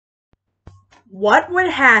What would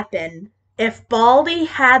happen if Baldi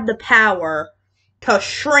had the power to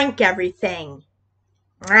shrink everything?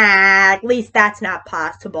 At least that's not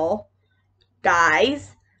possible.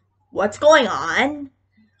 Guys, what's going on?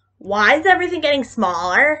 Why is everything getting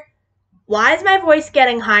smaller? Why is my voice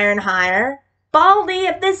getting higher and higher? Baldi,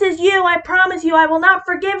 if this is you, I promise you I will not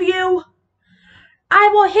forgive you. I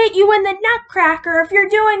will hit you in the nutcracker if you're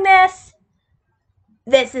doing this.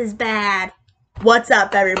 This is bad. What's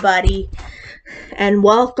up, everybody? And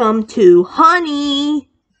welcome to Honey,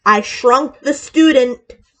 I Shrunk the Student.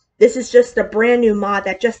 This is just a brand new mod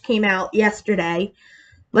that just came out yesterday.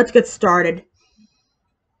 Let's get started.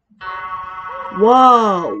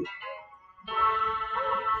 Whoa.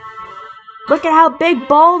 Look at how big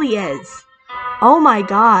Baldi is. Oh my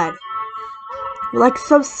god. You're like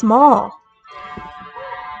so small.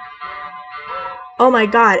 Oh my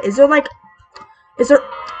god. Is there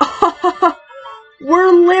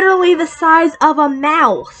we're literally the size of a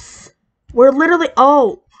mouse. We're literally,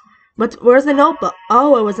 where's the notebook?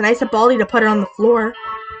 Oh, it was nice of Baldi to put it on the floor.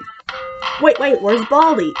 Wait, where's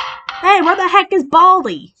Baldi? Hey, where the heck is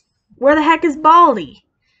Baldi? Where the heck is Baldi?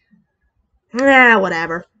 Nah,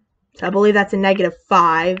 whatever. So I believe that's a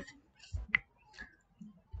 -5.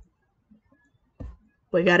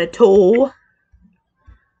 We got a 2.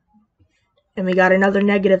 And we got another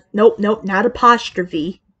negative. Nope, not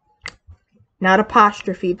apostrophe. Not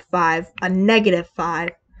apostrophe 5. A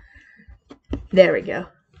 -5. There we go.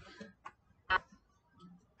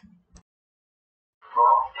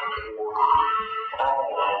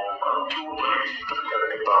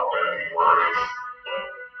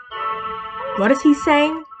 What is he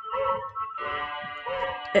saying?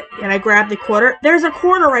 Can I grab the quarter? There's a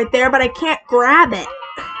quarter right there, but I can't grab it.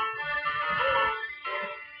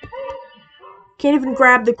 Can't even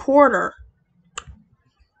grab the quarter.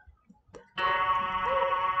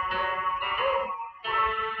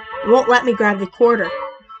 It won't let me grab the quarter.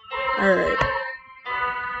 Alright.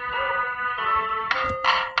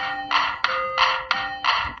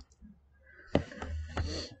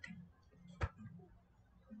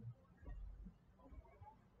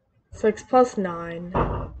 Six plus 9.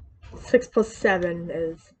 6 plus 7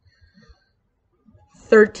 is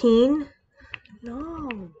 13.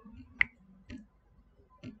 No.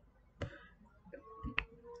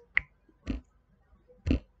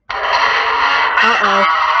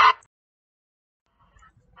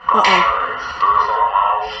 Uh-oh.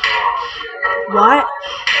 What?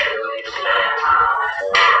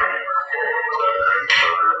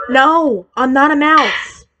 No, I'm not a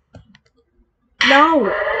mouse.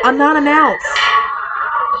 No, I'm not a mouse.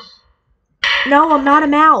 No, I'm not a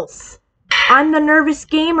mouse. I'm the nervous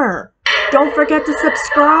gamer. Don't forget to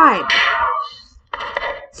subscribe.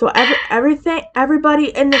 So everybody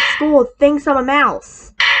in the school thinks I'm a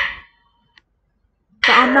mouse.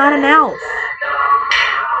 But I'm not a mouse.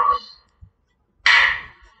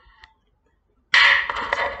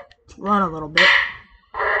 Let's run a little bit.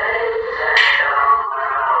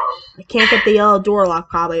 I can't get the yellow door lock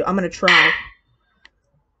probably. I'm gonna try.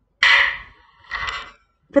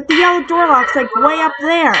 But the yellow door lock's like way up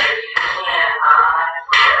there.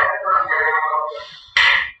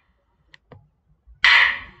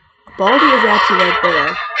 Baldi is actually right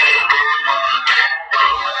there.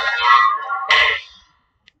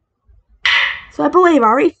 So I believe,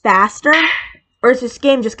 are we faster? Or is this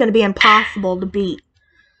game just going to be impossible to beat?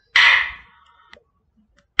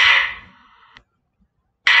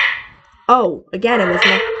 Oh, again, it was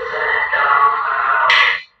me.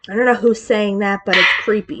 I don't know who's saying that, but it's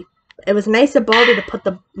creepy. It was nice of Baldi to put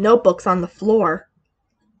the notebooks on the floor.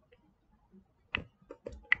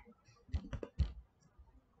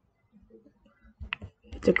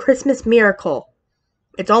 It's a Christmas miracle.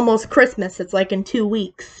 It's almost Christmas. It's like in 2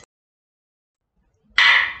 weeks.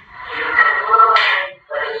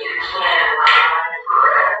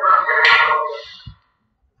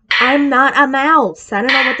 I'm not a mouse. I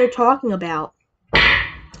don't know what they're talking about.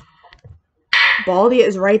 Baldi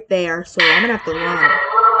is right there, so I'm gonna have to run.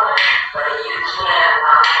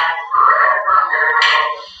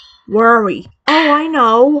 Where are we? Oh, I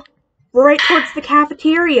know. We're right towards the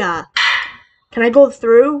cafeteria. Can I go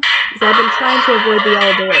through? Because I've been trying to avoid the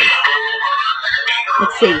yellow doors.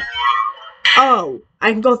 Let's see. Oh,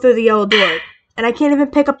 I can go through the yellow door. And I can't even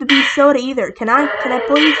pick up the beef soda either. Can I? Can I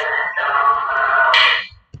please?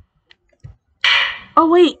 Oh,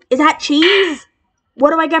 wait. Is that cheese?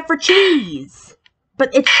 What do I get for cheese?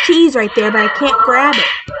 But it's cheese right there, but I can't grab it.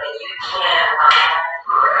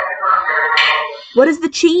 What does the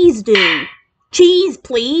cheese do? Cheese,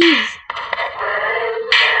 please.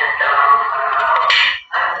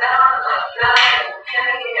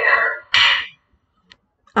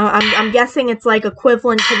 I'm guessing it's like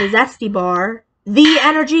equivalent to the Zesty Bar. The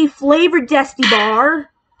energy flavored Zesty Bar.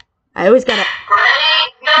 I always gotta...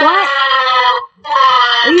 What?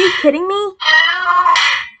 Are you kidding me?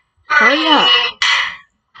 Hurry up.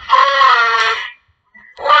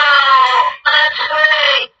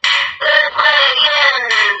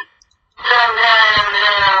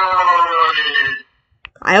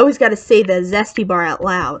 I always gotta say the Zesty Bar out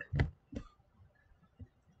loud.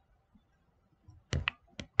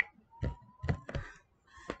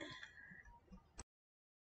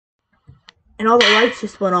 And all the lights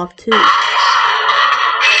just went off too.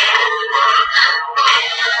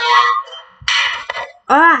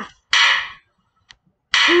 Ah!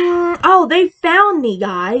 Oh, they found me,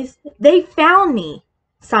 guys. They found me.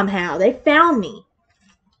 Somehow. They found me.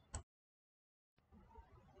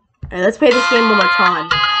 Alright, let's play this game one more time.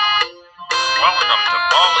 Welcome to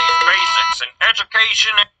Baldi's Basics in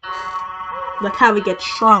Education. Look how we get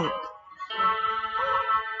shrunk.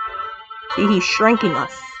 See, he's shrinking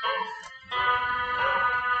us.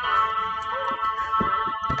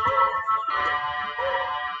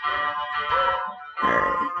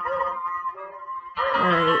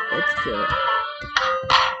 Alright, let's do it.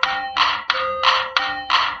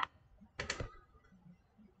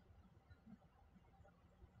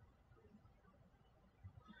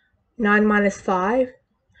 Nine minus 5.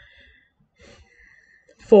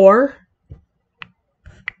 4.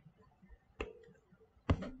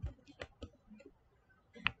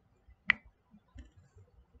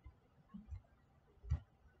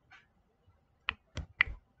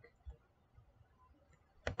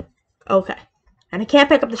 Okay. And I can't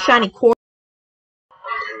pick up the shiny quarter.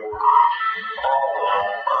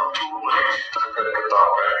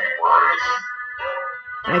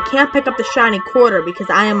 And I can't pick up the shiny quarter because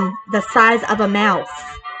I am the size of a mouse.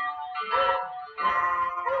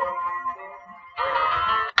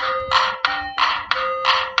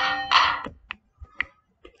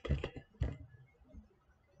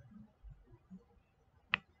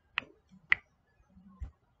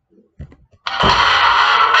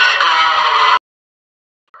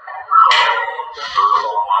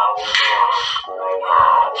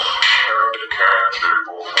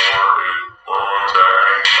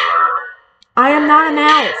 I am not a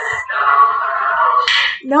mouse.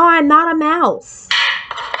 No, I'm not a mouse.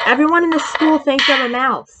 Everyone in the school thinks I'm a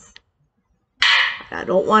mouse. I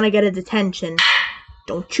don't want to get a detention.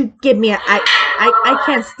 Don't you give me a... I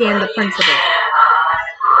can't stand the principal.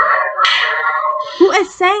 Who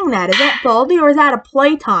is saying that? Is that Baldi or is that a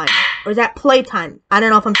playtime? Or is that playtime? I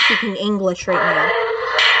don't know if I'm speaking English right now.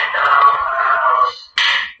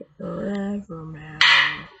 Whatever, man.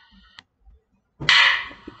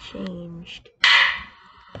 Changed.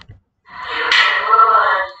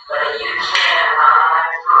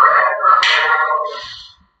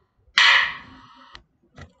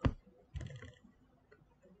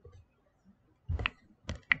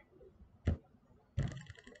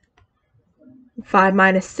 Five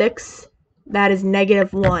minus 6. That is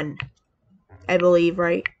 -1. I believe,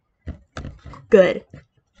 right? Good.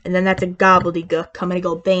 And then that's a gobbledygook. I'm gonna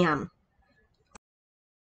go bam.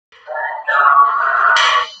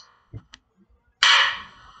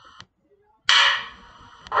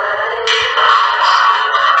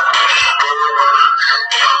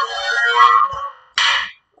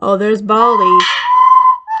 Oh, there's Baldi.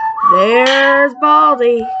 There's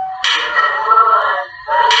Baldi.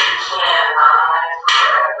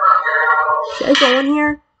 Should I go in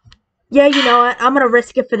here? Yeah, you know what? I'm gonna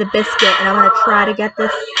risk it for the biscuit, and I'm gonna try to get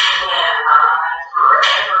this.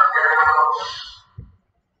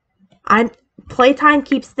 Playtime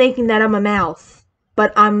keeps thinking that I'm a mouse,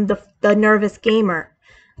 but I'm the nervous gamer.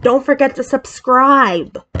 Don't forget to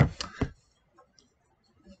subscribe.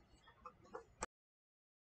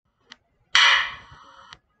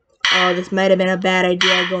 Oh, this might have been a bad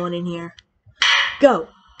idea going in here. Go.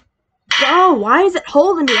 Go! Why is it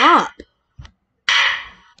holding me up?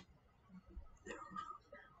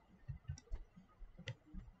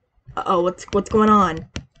 Uh-oh, what's going on?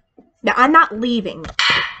 Now, I'm not leaving.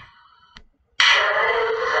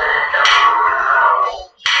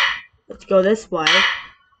 Let's go this way.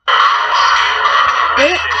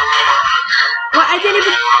 Wait. What?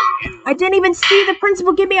 I didn't even see the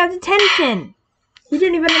principal give me a detention. He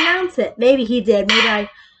didn't even announce it. Maybe he did. Maybe I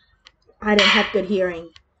didn't have good hearing.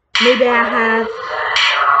 Maybe I have...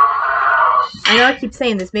 I know I keep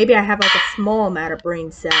saying this. Maybe I have like a small amount of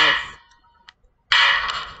brain cells.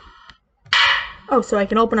 Oh, so I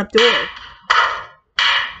can open up doors.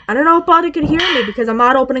 I don't know if Baldi could hear me because I'm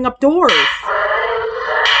not opening up doors.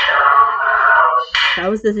 That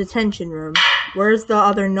was the detention room. Where's the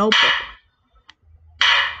other notebook?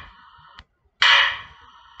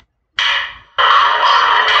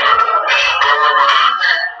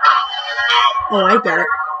 Oh, I get it.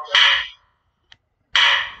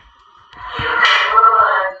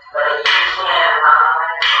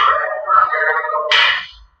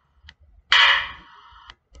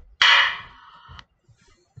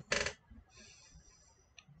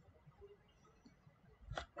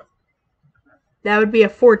 That would be a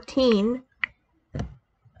 14.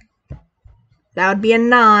 That would be a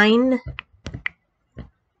 9.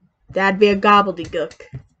 That'd be a gobbledygook.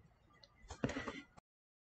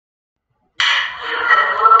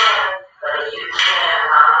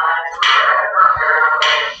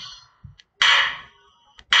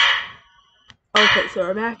 Okay, so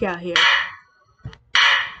we're back out here.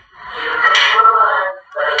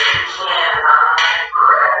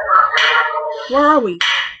 Where are we?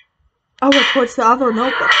 Oh, we're towards the other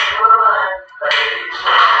notebook.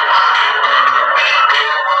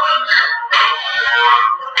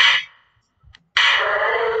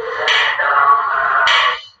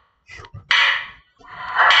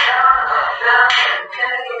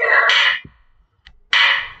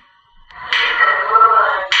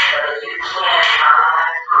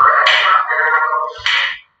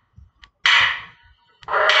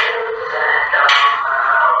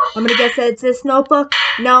 I'm gonna guess that it's this notebook.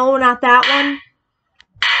 No, not that one.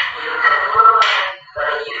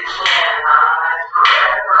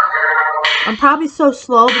 I'm probably so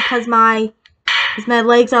slow because my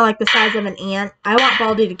legs are like the size of an ant. I want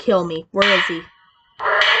Baldi to kill me. Where is he?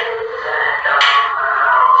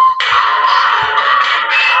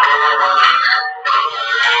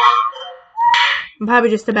 I'm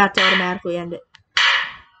probably just about to automatically end it.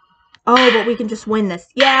 Oh, but we can just win this.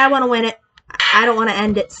 Yeah, I want to win it. I don't want to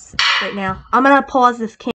end it right now. I'm going to pause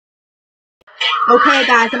this camera. Okay,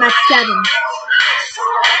 guys, I'm at 7.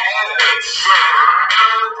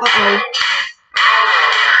 Uh-oh.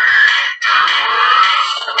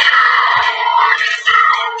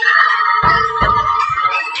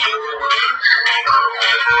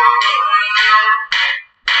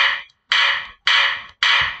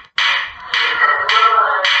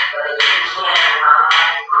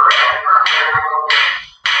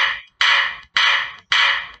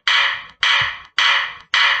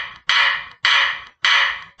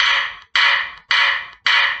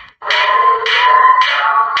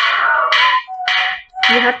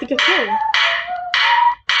 You have to get killed.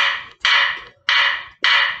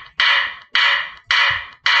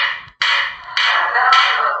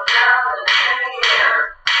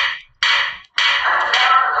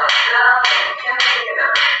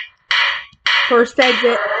 First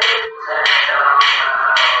exit.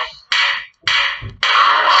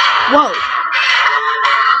 Whoa.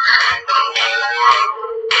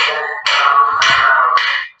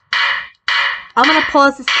 I'm gonna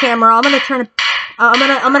pause this camera. I'm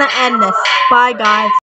gonna end this. Bye, guys.